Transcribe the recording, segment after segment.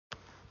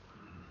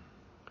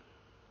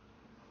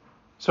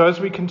So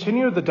as we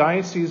continue the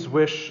diocese's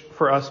wish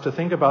for us to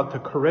think about the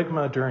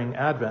kerygma during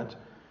Advent,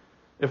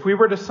 if we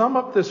were to sum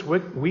up this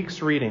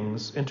week's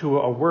readings into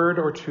a word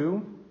or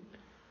two,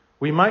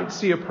 we might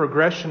see a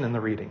progression in the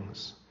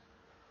readings.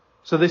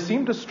 So they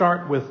seem to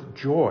start with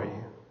joy.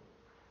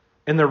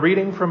 In the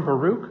reading from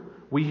Baruch,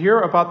 we hear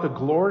about the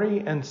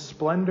glory and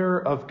splendor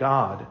of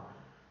God,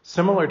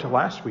 similar to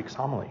last week's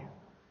homily,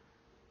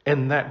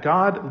 and that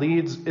God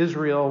leads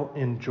Israel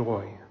in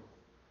joy.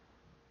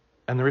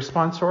 And the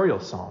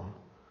responsorial psalm,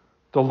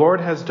 the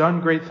Lord has done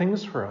great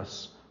things for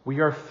us. We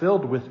are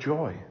filled with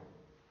joy.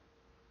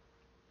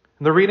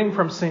 The reading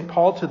from St.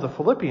 Paul to the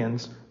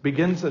Philippians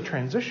begins a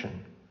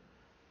transition.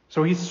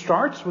 So he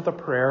starts with a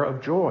prayer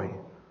of joy,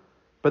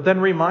 but then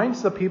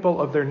reminds the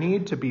people of their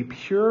need to be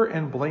pure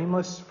and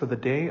blameless for the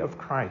day of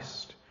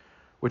Christ,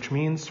 which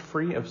means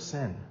free of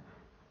sin.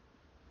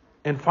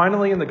 And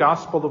finally, in the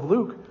Gospel of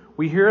Luke,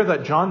 we hear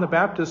that John the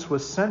Baptist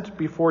was sent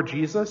before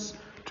Jesus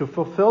to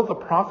fulfill the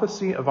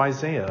prophecy of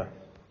Isaiah,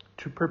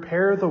 to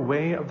prepare the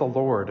way of the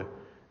Lord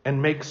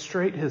and make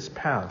straight his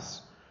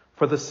paths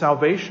for the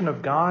salvation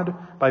of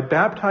God by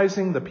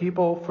baptizing the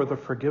people for the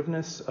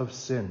forgiveness of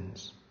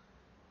sins.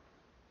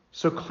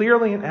 So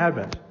clearly in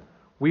Advent,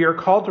 we are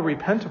called to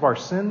repent of our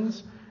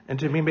sins and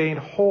to be made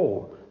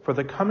whole for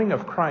the coming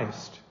of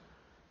Christ,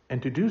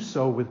 and to do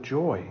so with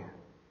joy.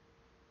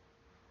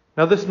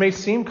 Now this may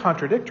seem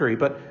contradictory,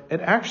 but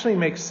it actually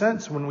makes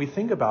sense when we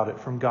think about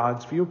it from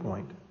God's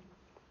viewpoint.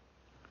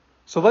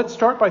 So let's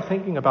start by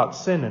thinking about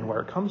sin and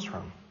where it comes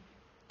from.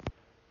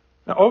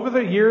 Now, over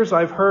the years,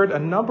 I've heard a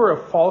number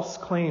of false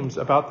claims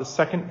about the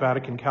Second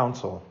Vatican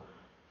Council.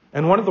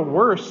 And one of the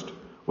worst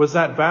was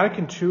that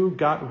Vatican II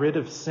got rid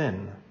of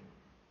sin.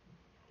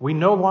 We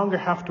no longer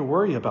have to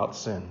worry about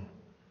sin.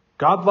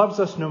 God loves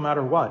us no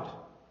matter what.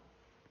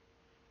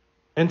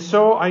 And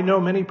so I know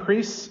many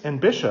priests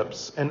and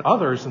bishops and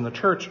others in the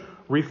church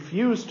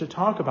refuse to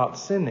talk about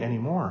sin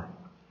anymore.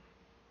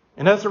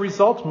 And as a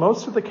result,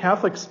 most of the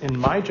Catholics in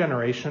my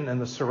generation and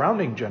the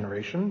surrounding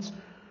generations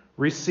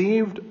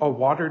received a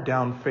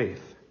watered-down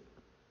faith.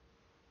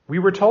 We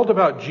were told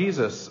about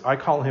Jesus, I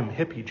call him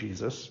hippie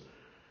Jesus,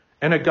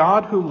 and a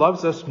God who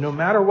loves us no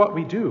matter what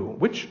we do,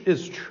 which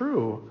is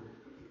true,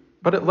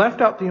 but it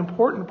left out the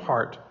important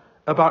part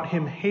about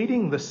him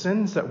hating the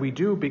sins that we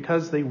do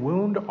because they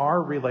wound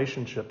our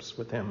relationships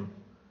with him.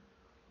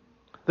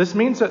 This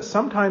means that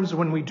sometimes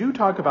when we do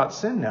talk about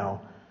sin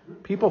now,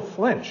 people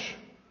flinch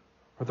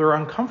or they're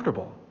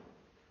uncomfortable.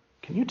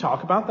 Can you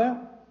talk about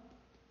that?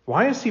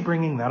 Why is he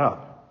bringing that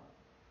up?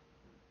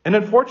 And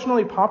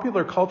unfortunately,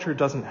 popular culture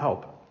doesn't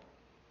help.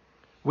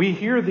 We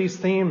hear these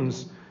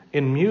themes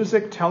in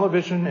music,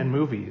 television, and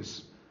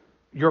movies.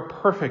 You're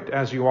perfect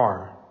as you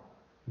are.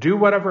 Do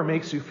whatever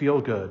makes you feel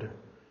good.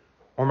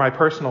 Or my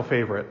personal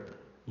favorite,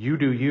 you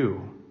do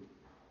you.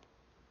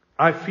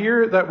 I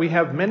fear that we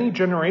have many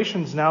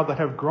generations now that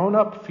have grown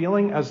up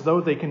feeling as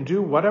though they can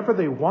do whatever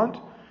they want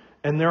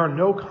and there are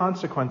no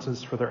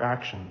consequences for their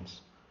actions.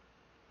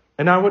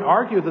 And I would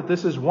argue that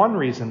this is one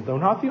reason, though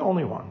not the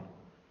only one,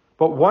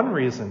 but one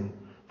reason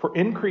for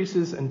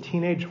increases in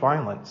teenage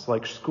violence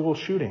like school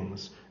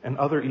shootings and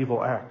other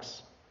evil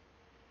acts.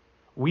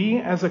 We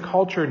as a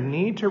culture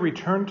need to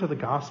return to the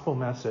gospel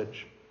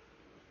message.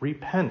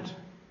 Repent,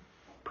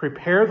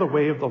 prepare the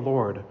way of the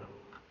Lord,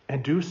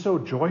 and do so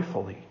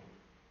joyfully.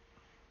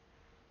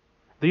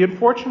 The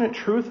unfortunate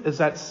truth is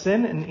that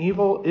sin and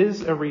evil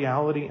is a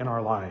reality in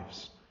our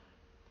lives.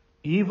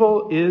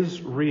 Evil is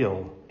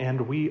real,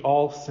 and we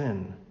all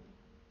sin.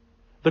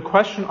 The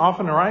question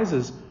often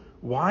arises,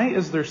 why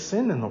is there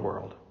sin in the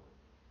world?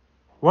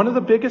 One of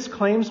the biggest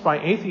claims by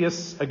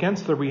atheists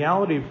against the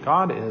reality of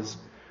God is,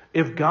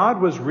 if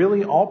God was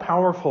really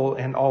all-powerful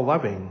and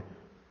all-loving,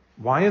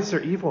 why is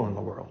there evil in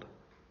the world?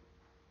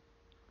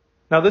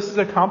 Now, this is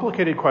a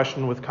complicated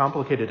question with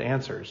complicated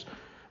answers,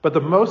 but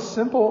the most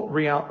simple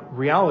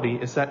reality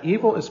is that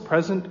evil is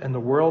present in the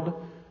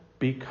world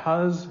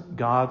because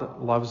God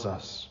loves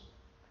us.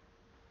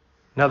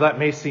 Now, that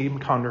may seem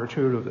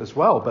counterintuitive as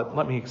well, but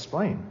let me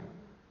explain.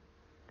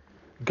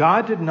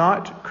 God did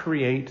not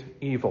create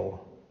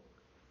evil,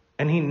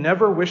 and he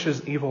never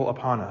wishes evil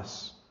upon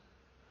us,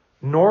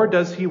 nor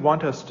does he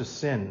want us to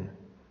sin,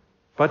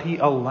 but he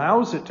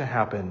allows it to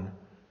happen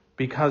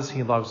because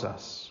he loves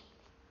us.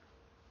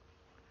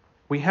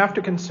 We have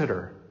to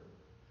consider,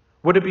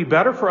 would it be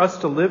better for us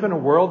to live in a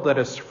world that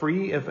is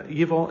free of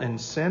evil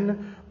and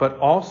sin, but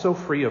also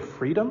free of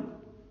freedom?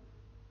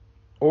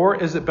 Or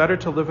is it better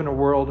to live in a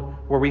world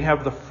where we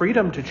have the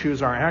freedom to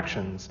choose our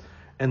actions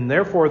and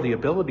therefore the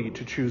ability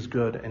to choose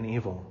good and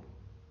evil?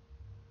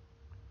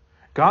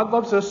 God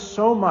loves us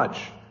so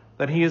much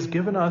that he has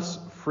given us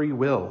free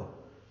will,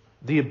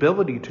 the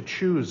ability to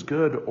choose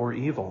good or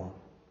evil.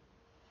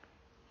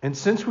 And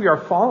since we are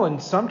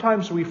fallen,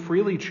 sometimes we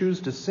freely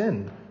choose to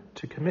sin,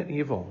 to commit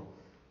evil.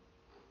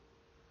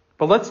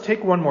 But let's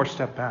take one more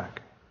step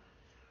back.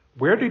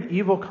 Where did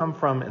evil come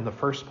from in the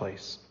first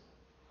place?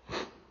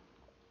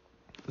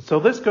 So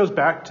this goes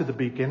back to the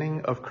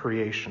beginning of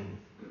creation.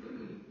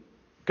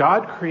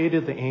 God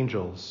created the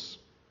angels,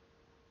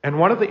 And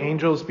one of the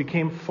angels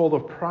became full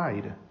of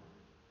pride.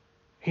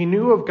 He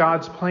knew of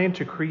God's plan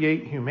to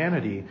create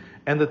humanity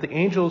and that the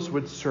angels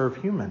would serve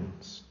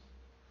humans.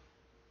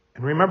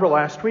 And remember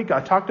last week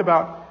I talked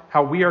about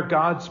how we are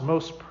God's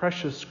most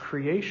precious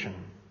creation.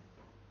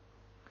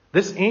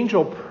 This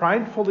angel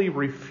pridefully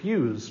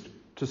refused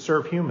to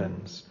serve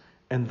humans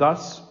and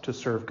thus to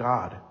serve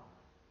God.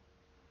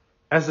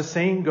 As the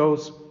saying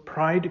goes,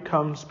 pride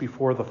comes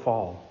before the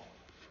fall.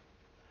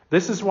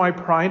 This is why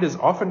pride is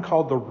often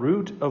called the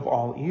root of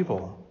all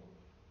evil.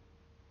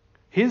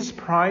 His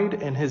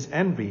pride and his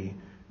envy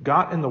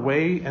got in the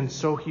way, and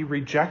so he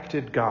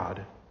rejected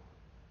God.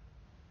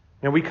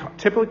 Now, we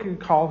typically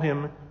call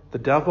him the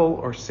devil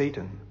or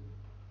Satan.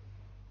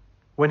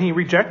 When he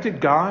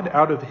rejected God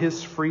out of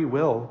his free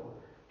will,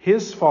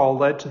 his fall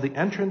led to the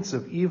entrance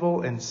of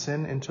evil and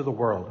sin into the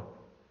world.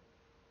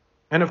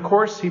 And of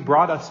course, he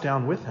brought us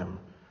down with him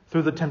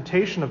through the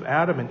temptation of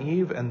Adam and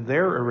Eve and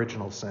their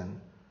original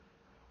sin,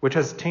 which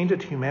has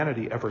tainted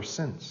humanity ever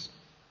since.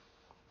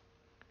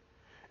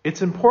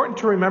 It's important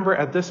to remember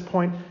at this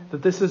point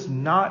that this is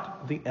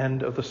not the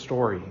end of the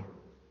story.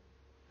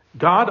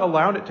 God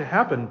allowed it to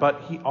happen,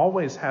 but he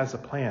always has a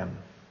plan.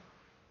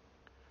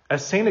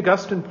 As St.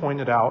 Augustine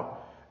pointed out,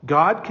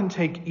 God can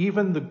take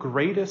even the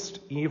greatest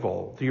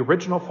evil, the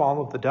original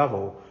fall of the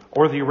devil,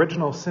 or the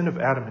original sin of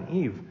Adam and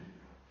Eve,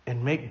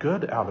 and make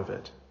good out of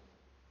it.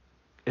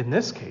 In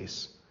this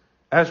case,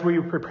 as we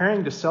are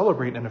preparing to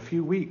celebrate in a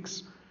few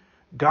weeks,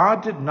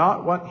 God did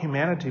not want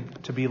humanity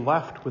to be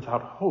left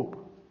without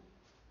hope.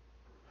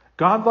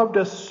 God loved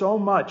us so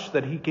much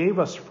that he gave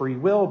us free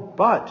will,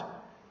 but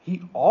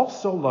he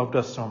also loved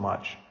us so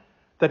much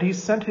that he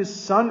sent his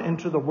Son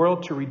into the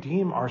world to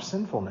redeem our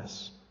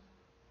sinfulness.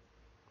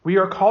 We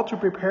are called to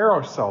prepare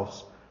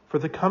ourselves for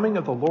the coming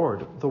of the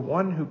Lord, the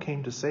one who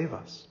came to save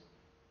us.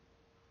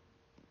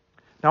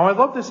 Now, I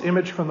love this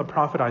image from the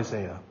prophet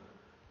Isaiah.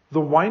 The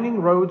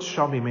winding roads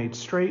shall be made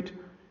straight,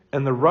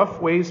 and the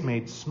rough ways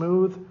made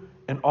smooth,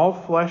 and all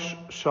flesh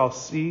shall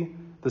see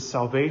the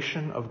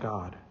salvation of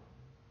God.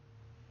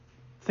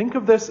 Think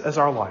of this as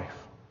our life,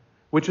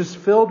 which is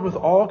filled with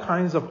all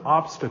kinds of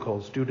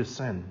obstacles due to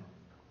sin.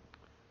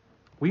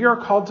 We are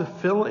called to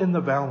fill in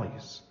the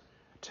valleys,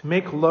 to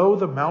make low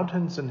the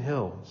mountains and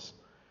hills,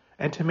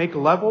 and to make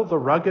level the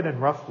rugged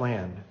and rough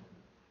land.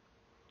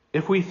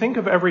 If we think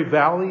of every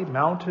valley,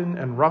 mountain,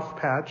 and rough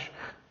patch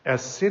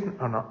as sin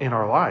in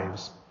our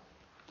lives,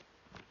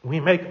 we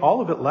make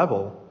all of it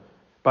level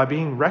by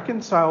being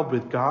reconciled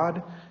with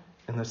God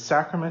in the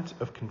sacrament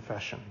of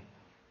confession.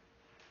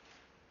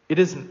 It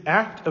is an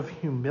act of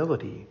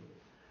humility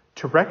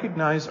to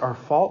recognize our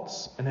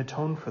faults and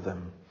atone for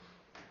them.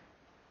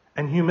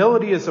 And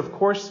humility is, of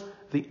course,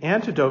 the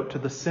antidote to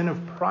the sin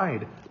of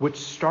pride, which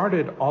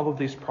started all of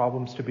these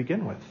problems to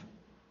begin with.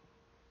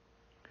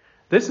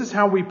 This is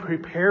how we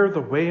prepare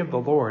the way of the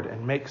Lord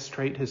and make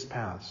straight his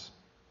paths.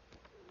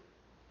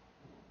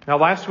 Now,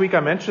 last week I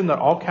mentioned that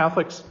all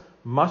Catholics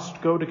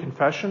must go to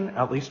confession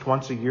at least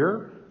once a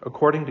year,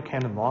 according to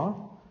canon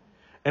law.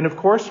 And of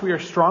course, we are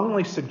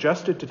strongly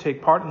suggested to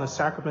take part in the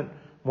sacrament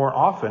more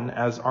often,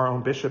 as our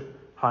own Bishop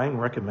Hein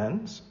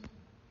recommends.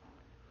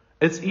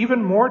 It's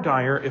even more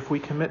dire if we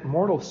commit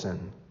mortal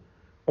sin.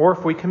 Or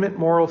if we commit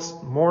mortal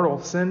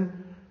sin,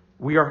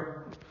 we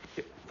are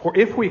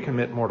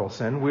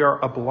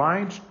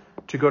obliged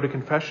to go to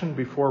confession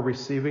before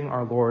receiving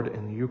our Lord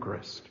in the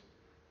Eucharist.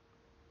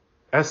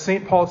 As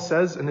St. Paul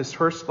says in his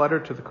first letter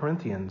to the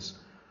Corinthians,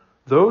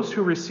 those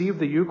who receive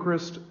the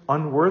Eucharist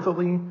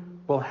unworthily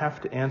will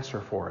have to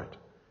answer for it,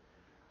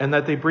 and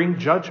that they bring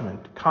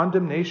judgment,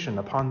 condemnation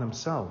upon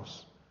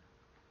themselves.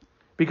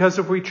 Because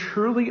if we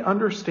truly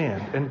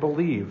understand and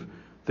believe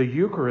the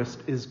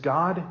Eucharist is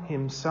God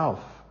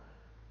himself,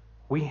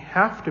 we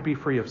have to be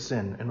free of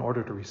sin in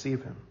order to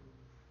receive him.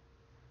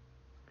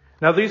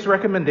 Now, these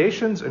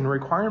recommendations and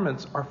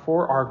requirements are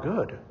for our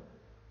good.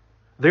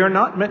 They are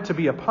not meant to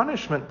be a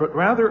punishment, but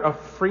rather a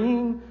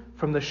freeing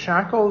from the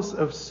shackles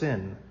of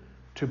sin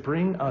to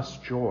bring us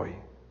joy.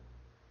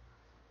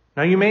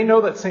 Now, you may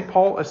know that St.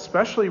 Paul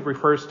especially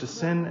refers to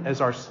sin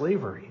as our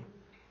slavery.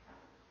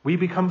 We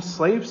become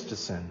slaves to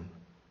sin.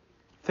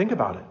 Think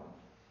about it.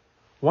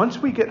 Once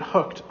we get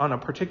hooked on a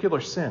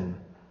particular sin,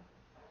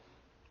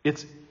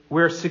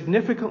 we're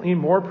significantly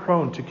more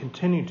prone to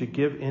continue to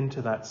give in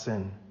to that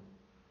sin.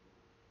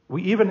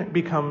 We even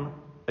become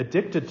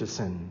addicted to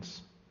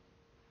sins.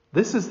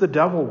 This is the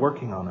devil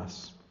working on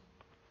us.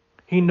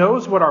 He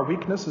knows what our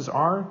weaknesses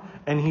are,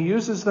 and he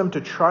uses them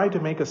to try to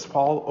make us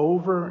fall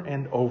over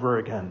and over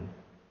again.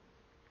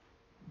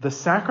 The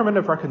sacrament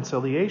of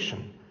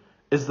reconciliation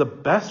is the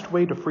best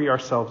way to free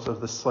ourselves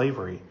of this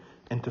slavery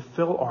and to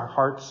fill our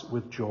hearts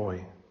with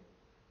joy.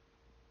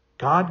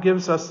 God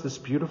gives us this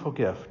beautiful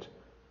gift.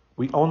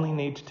 We only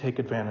need to take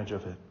advantage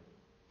of it.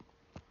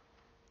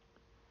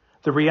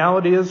 The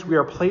reality is we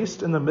are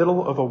placed in the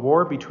middle of a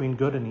war between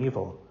good and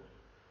evil.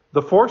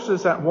 The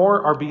forces at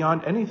war are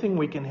beyond anything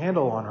we can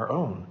handle on our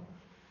own.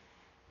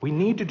 We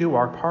need to do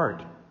our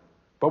part,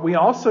 but we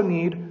also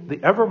need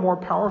the ever more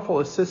powerful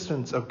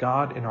assistance of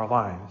God in our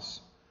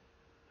lives.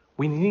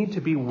 We need to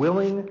be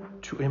willing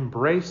to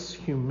embrace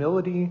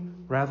humility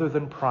rather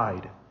than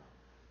pride,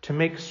 to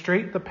make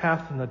straight the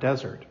path in the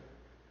desert,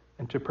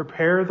 and to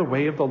prepare the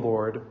way of the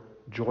Lord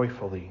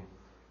joyfully.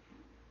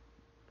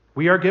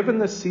 We are given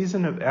this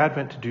season of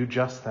Advent to do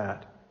just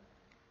that.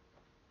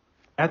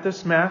 At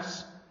this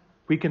Mass,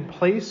 we can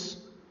place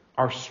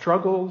our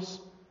struggles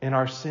and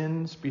our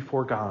sins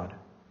before God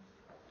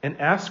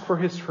and ask for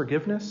his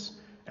forgiveness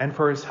and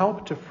for his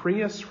help to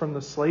free us from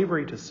the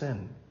slavery to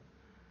sin.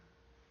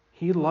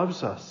 He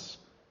loves us.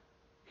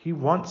 He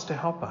wants to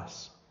help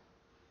us.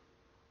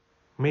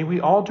 May we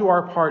all do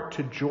our part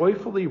to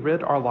joyfully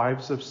rid our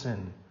lives of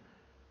sin,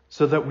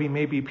 so that we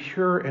may be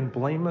pure and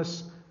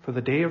blameless for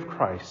the day of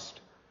Christ,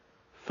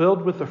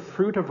 filled with the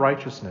fruit of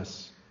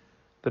righteousness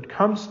that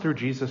comes through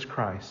Jesus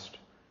Christ,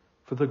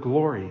 for the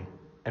glory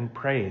and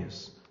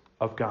praise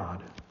of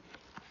God.